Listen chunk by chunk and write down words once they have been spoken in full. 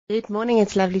Good morning.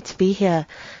 It's lovely to be here.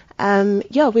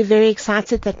 We're very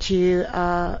excited that you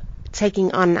are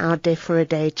taking on our DeafForA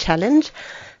Day challenge.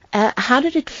 How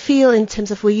did it feel in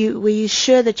terms of, were you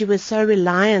sure that you were so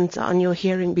reliant on your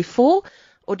hearing before,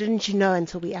 or didn't you know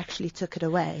until we actually took it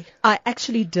away? I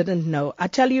actually didn't know. I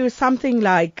tell you, something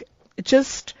like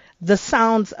just the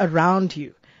sounds around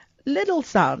you. Little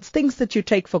sounds, things that you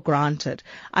take for granted.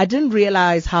 I didn't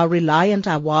realize how reliant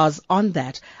I was on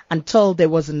that until there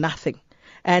was nothing.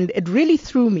 And it really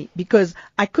threw me because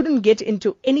I couldn't get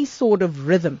into any sort of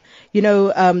rhythm.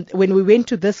 When we went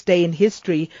to this day in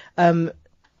history,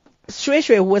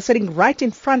 Shweshwe, who was sitting right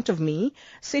in front of me,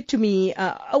 said to me,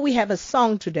 we have a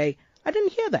song today. I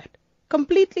didn't hear that.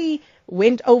 Completely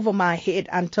went over my head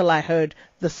until I heard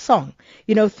the song.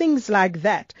 Things like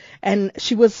that. And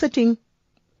she was sitting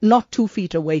not 2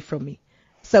 feet away from me.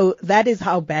 So that is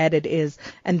how bad it is.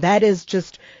 And that is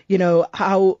just,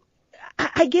 how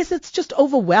I guess it's just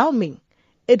overwhelming.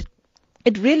 It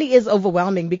really is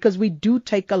overwhelming because we do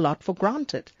take a lot for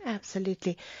granted.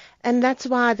 Absolutely. And that's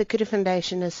why the Kudu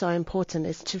Foundation is so important,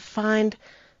 is to find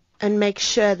and make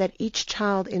sure that each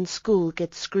child in school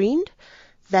gets screened,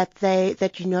 that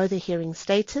you know their hearing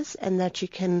status, and that you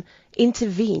can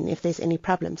intervene if there's any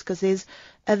problems, because there's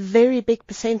a very big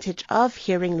percentage of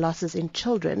hearing losses in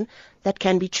children that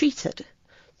can be treated.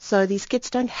 So these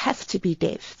kids don't have to be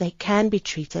deaf. They can be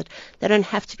treated. They don't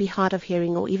have to be hard of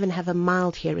hearing or even have a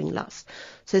mild hearing loss.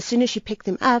 So as soon as you pick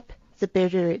them up, the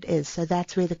better it is. So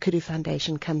that's where the Kudu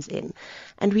Foundation comes in.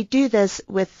 And we do this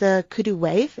with the Kudu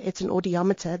Wave. It's an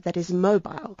audiometer that is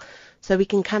mobile. So we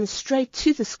can come straight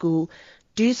to the school,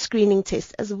 do screening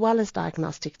tests as well as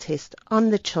diagnostic tests on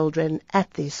the children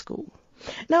at their school.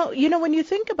 Now, when you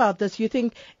think about this, you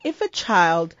think if a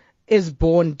child is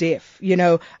born deaf,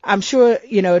 I'm sure,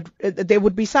 there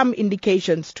would be some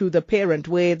indications to the parent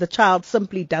where the child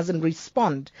simply doesn't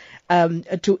respond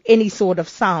to any sort of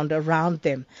sound around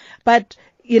them. But,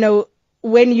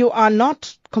 when you are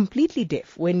not completely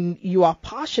deaf, when you are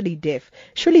partially deaf,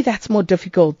 surely that's more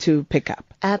difficult to pick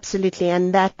up. Absolutely.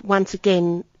 And that, once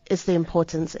again, is the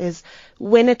importance, is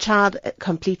when a child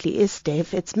completely is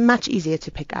deaf, it's much easier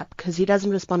to pick up because he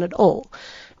doesn't respond at all.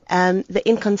 The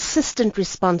inconsistent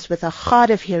response with a hard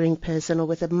of hearing person or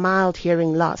with a mild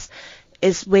hearing loss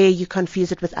is where you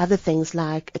confuse it with other things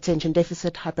like attention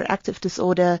deficit hyperactive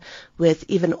disorder, with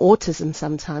even autism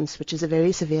sometimes, which is a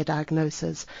very severe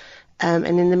diagnosis. And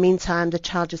in the meantime, the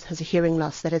child just has a hearing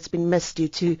loss that has been missed due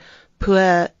to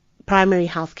poor primary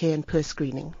health care and poor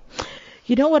screening.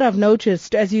 You know what I've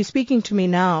noticed as you're speaking to me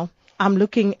now? I'm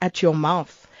looking at your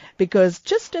mouth, because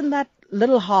just in that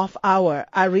little half hour,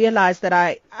 I realized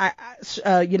that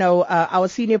our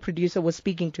senior producer was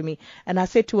speaking to me, and I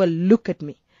said to her, look at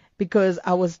me, because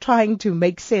I was trying to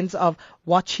make sense of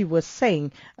what she was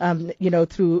saying,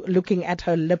 through looking at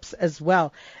her lips as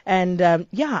well. And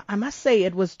I must say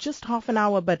it was just half an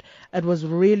hour, but it was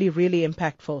really, really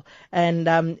impactful. And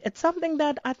it's something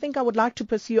that I think I would like to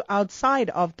pursue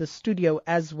outside of the studio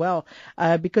as well,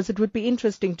 because it would be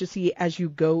interesting to see as you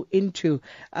go into,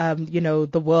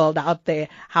 the world out there,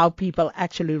 how people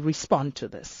actually respond to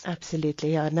this.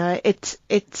 Absolutely. I know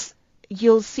it's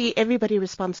you'll see everybody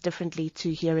responds differently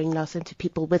to hearing loss and to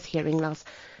people with hearing loss.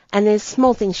 And there's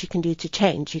small things you can do to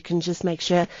change. You can just make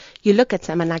sure you look at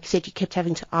someone, like you said, you kept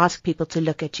having to ask people to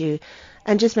look at you,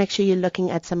 and just make sure you're looking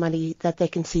at somebody that they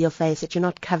can see your face, that you're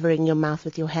not covering your mouth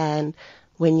with your hand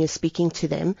when you're speaking to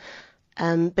them.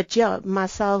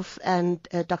 Myself and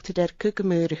Dr. Dirk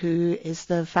Kukemoer, who is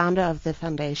the founder of the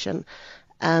foundation,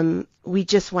 we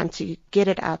just want to get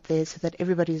it out there so that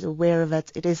everybody's aware of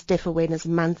it. It is Deaf Awareness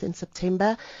Month in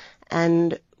September,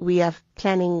 and we are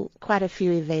planning quite a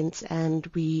few events, and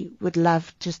we would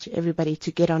love just everybody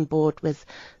to get on board with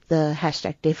the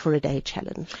hashtag DeafForA Day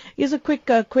challenge. Here's a quick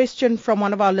question from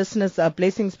one of our listeners.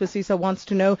 Blessings Pasisa wants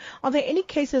to know, are there any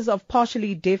cases of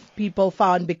partially deaf people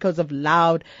found because of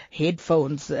loud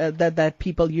headphones that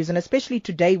people use? And especially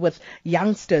today with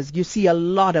youngsters, you see a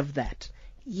lot of that.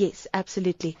 Yes,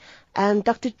 absolutely.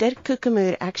 Dr. Dirk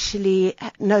Kukemoer actually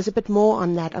knows a bit more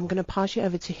on that. I'm going to pass you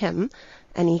over to him,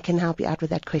 and he can help you out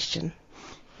with that question.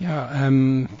 Yeah,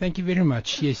 thank you very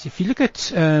much. Yes, if you look at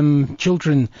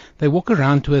children, they walk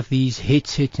around with these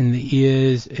headsets in the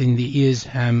ears,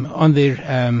 on their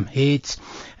heads,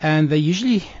 and they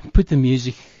usually put the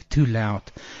music too loud.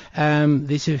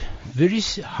 There's a very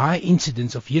high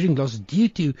incidence of hearing loss due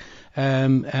to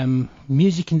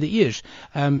music in the ears.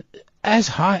 As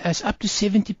high as up to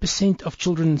 70% of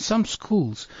children in some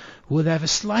schools will have a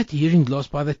slight hearing loss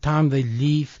by the time they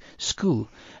leave school.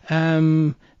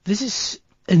 This is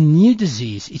a new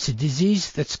disease. It's a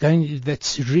disease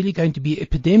that's really going to be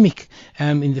epidemic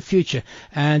in the future,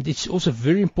 and it's also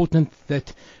very important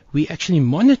that we actually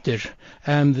monitor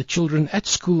the children at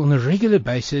school on a regular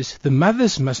basis. The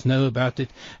mothers must know about it,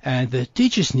 and the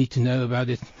teachers need to know about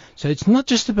it. So it's not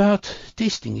just about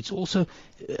testing, it's also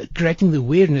creating the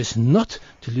awareness not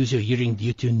to lose your hearing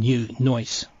due to new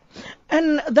noise.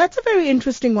 And that's a very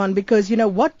interesting one because,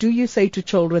 what do you say to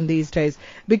children these days?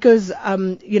 Because,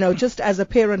 just as a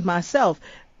parent myself,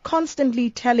 constantly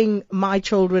telling my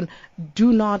children,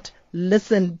 do not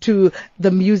listen to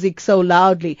the music so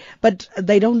loudly, but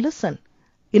they don't listen.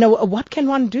 What can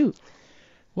one do?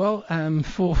 Well,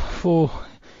 for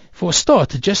a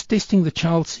start, just testing the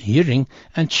child's hearing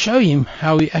and show him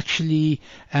how he actually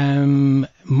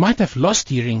might have lost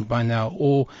hearing by now,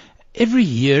 or every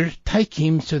year take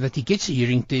him so that he gets a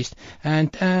hearing test.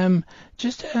 And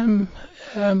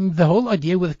the whole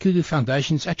idea with the Kudu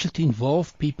Foundation is actually to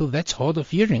involve people that's hard of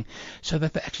hearing, so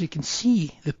that they actually can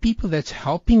see the people that's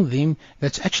helping them,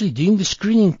 that's actually doing the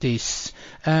screening tests,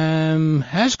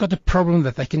 has got a problem,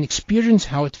 that they can experience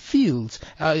how it feels,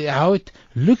 how it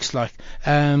looks like,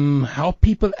 how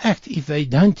people act if they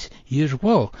don't hear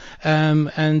well,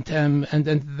 and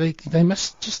they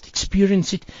must just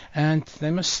experience it, and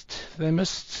we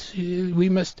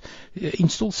must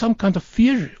install some kind of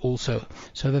fear also,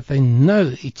 so that they know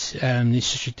it's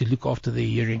necessary to look after their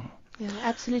hearing. Yeah,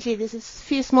 absolutely. There's a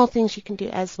few small things you can do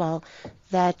as well,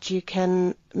 that you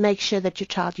can make sure that your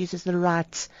child uses the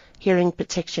right hearing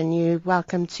protection. You're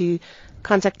welcome to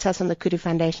contact us on the Kudu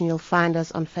Foundation. You'll find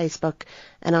us on Facebook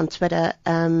and on Twitter.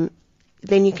 Then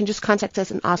you can just contact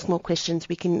us and ask more questions.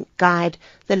 We can guide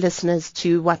the listeners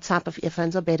to what type of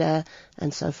earphones are better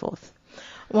and so forth.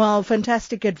 Well,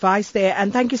 fantastic advice there,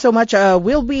 and thank you so much.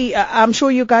 I'm sure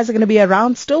you guys are going to be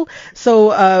around still,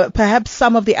 so perhaps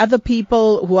some of the other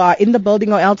people who are in the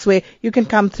building or elsewhere, you can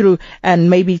come through and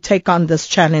maybe take on this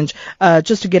challenge,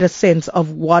 just to get a sense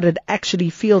of what it actually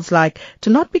feels like to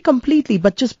not be completely,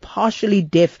 but just partially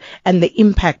deaf, and the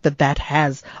impact that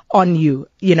has on you,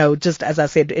 just as I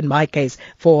said in my case,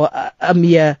 for a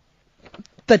mere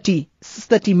 30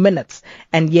 minutes,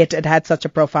 and yet it had such a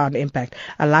profound impact.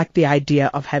 I like the idea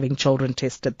of having children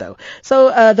tested, though.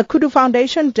 So the Kudu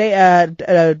Foundation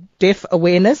Deaf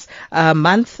Awareness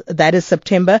Month, that is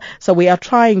September. So we are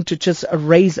trying to just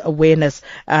raise awareness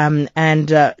and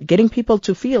getting people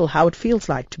to feel how it feels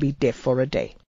like to be deaf for a day.